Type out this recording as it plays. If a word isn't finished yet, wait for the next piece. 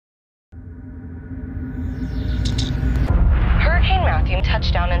Matthew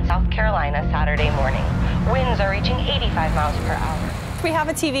touched down in South Carolina Saturday morning. Winds are reaching 85 miles per hour. We have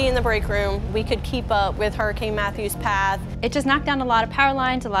a TV in the break room. We could keep up with Hurricane Matthew's path. It just knocked down a lot of power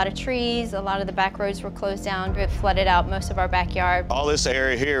lines, a lot of trees, a lot of the back roads were closed down. It flooded out most of our backyard. All this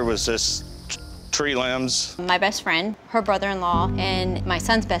area here was just tree limbs. My best friend, her brother-in-law, and my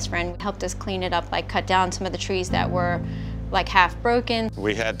son's best friend helped us clean it up, like cut down some of the trees that were like half broken.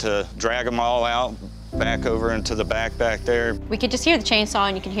 We had to drag them all out, back over into the back there. We could just hear the chainsaw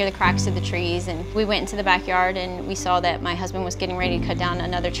and you could hear the cracks of the trees, and we went into the backyard and we saw that my husband was getting ready to cut down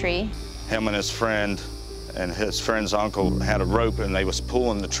another tree. Him and his friend's uncle had a rope and they was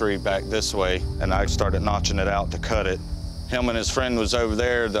pulling the tree back this way, and I started notching it out to cut it. Him and his friend was over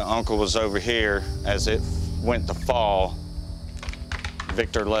there, the uncle was over here. As it went to fall,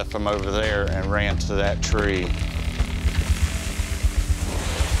 Victor left from over there and ran to that tree.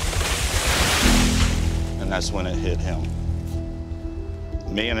 And that's when it hit him.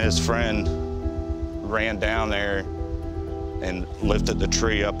 Me and his friend ran down there and lifted the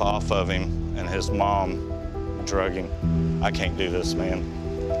tree up off of him, and his mom drug him. I can't do this, man.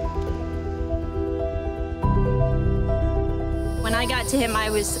 When I got to him, I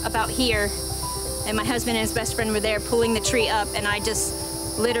was about here, and my husband and his best friend were there pulling the tree up, and I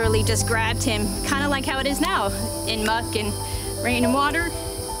just literally just grabbed him, kind of like how it is now, in muck and rain and water.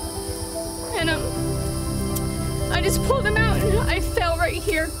 And I just pulled him out, and I fell right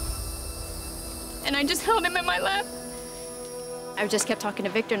here. And I just held him in my lap. I just kept talking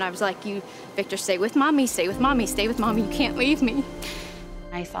to Victor, and I was like, Victor, stay with mommy, stay with mommy, stay with mommy, you can't leave me.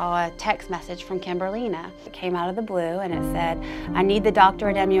 I saw a text message from Kimberlina. It came out of the blue and it said, I need the doctor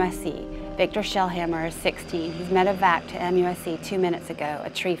at MUSC. Victor Shellhammer is 16. He's medevac to MUSC 2 minutes ago. A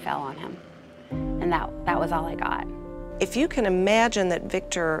tree fell on him. And that was all I got. If you can imagine that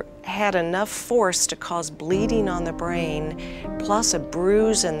Victor had enough force to cause bleeding on the brain, plus a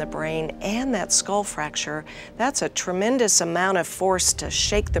bruise in the brain and that skull fracture, that's a tremendous amount of force to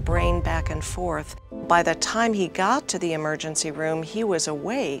shake the brain back and forth. By the time he got to the emergency room, he was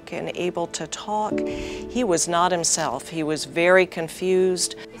awake and able to talk. He was not himself. He was very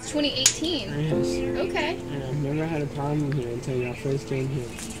confused. It's 2018. Yes. Okay. And I've never had a problem here until y'all first came here.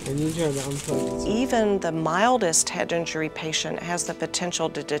 And you tried to unplug it. Even the mildest head injury patient has the potential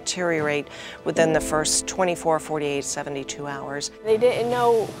to deteriorate within the first 24, 48, 72 hours. They didn't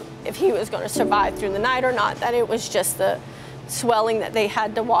know if he was going to survive through the night or not, that it was just the swelling that they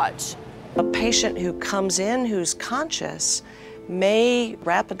had to watch. A patient who comes in who's conscious may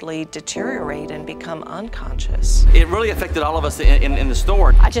rapidly deteriorate and become unconscious. It really affected all of us in the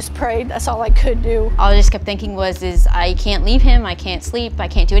store. I just prayed, that's all I could do. All I just kept thinking was, I can't leave him, I can't sleep, I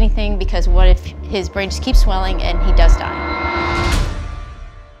can't do anything, because what if his brain just keeps swelling and he does die?